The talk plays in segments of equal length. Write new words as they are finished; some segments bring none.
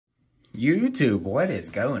YouTube, what is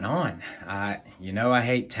going on? You know I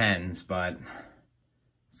hate tens, but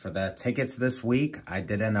for the tickets this week, I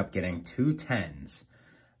did end up getting 2 tens.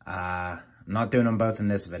 I'm not doing them both in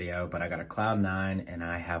this video, but I got a Cloud9 and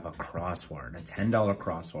I have a crossword, a $10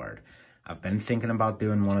 crossword. I've been thinking about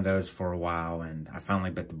doing one of those for a while, and I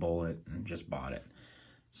finally bit the bullet and just bought it.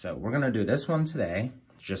 So we're going to do this one today.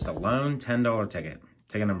 It's just a lone $10 ticket.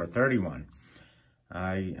 Ticket number 31.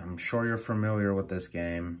 I'm sure you're familiar with this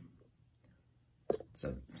game. It's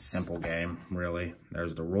a simple game, really.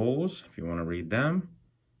 There's the rules, if you want to read them.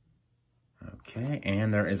 Okay,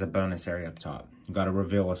 and there is a bonus area up top. You got to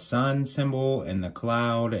reveal a sun symbol in the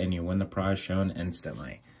cloud, and you win the prize shown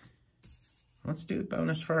instantly. Let's do the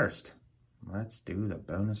bonus first.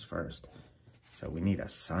 So we need a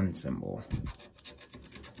sun symbol.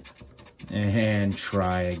 And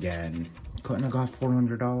try again. Couldn't have got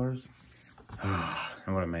 $400? That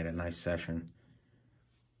would have made a nice session.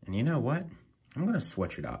 And you know what? I'm going to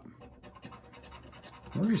switch it up.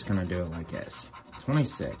 We're just going to do it like this.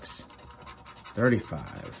 26,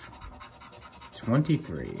 35,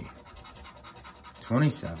 23,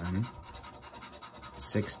 27,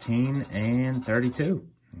 16, and 32.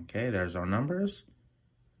 Okay, there's our numbers.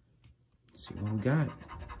 Let's see what we got.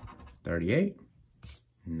 38.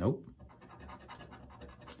 Nope.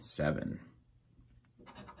 7.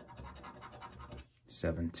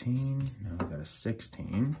 17. Now we got a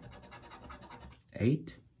 16.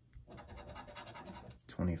 8.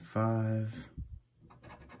 25.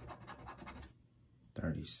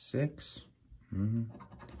 36. You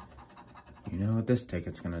know what this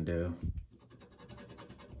ticket's gonna do.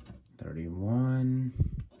 31.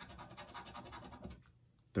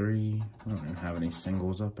 3. I don't even have any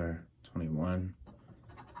singles up there. 21.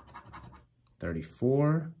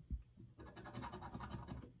 34.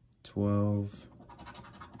 12.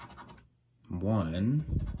 1.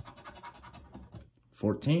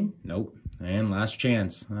 14. Nope. And last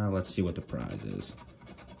chance. Let's see what the prize is.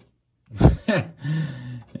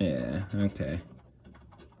 Yeah, okay.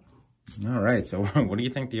 All right, so what do you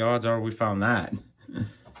think the odds are we found that?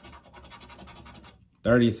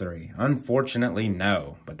 33. Unfortunately,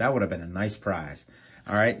 no, but that would have been a nice prize.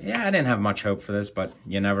 All right, yeah, I didn't have much hope for this, but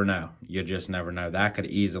you never know. You just never know. That could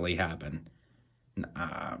easily happen.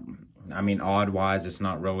 I mean, odd-wise, it's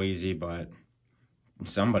not real easy, but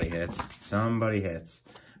somebody hits. Somebody hits.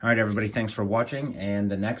 All right, everybody, thanks for watching, and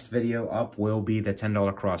the next video up will be the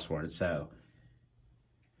 $10 crossword. So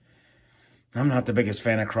I'm not the biggest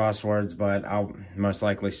fan of crosswords, but I'll most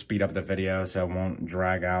likely speed up the video so it won't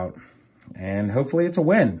drag out. And hopefully it's a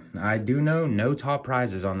win. I do know no top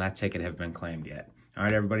prizes on that ticket have been claimed yet. All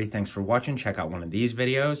right, everybody, thanks for watching. Check out one of these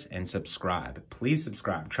videos and subscribe. Please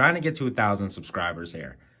subscribe. Trying to get to 1,000 subscribers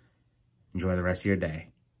here. Enjoy the rest of your day.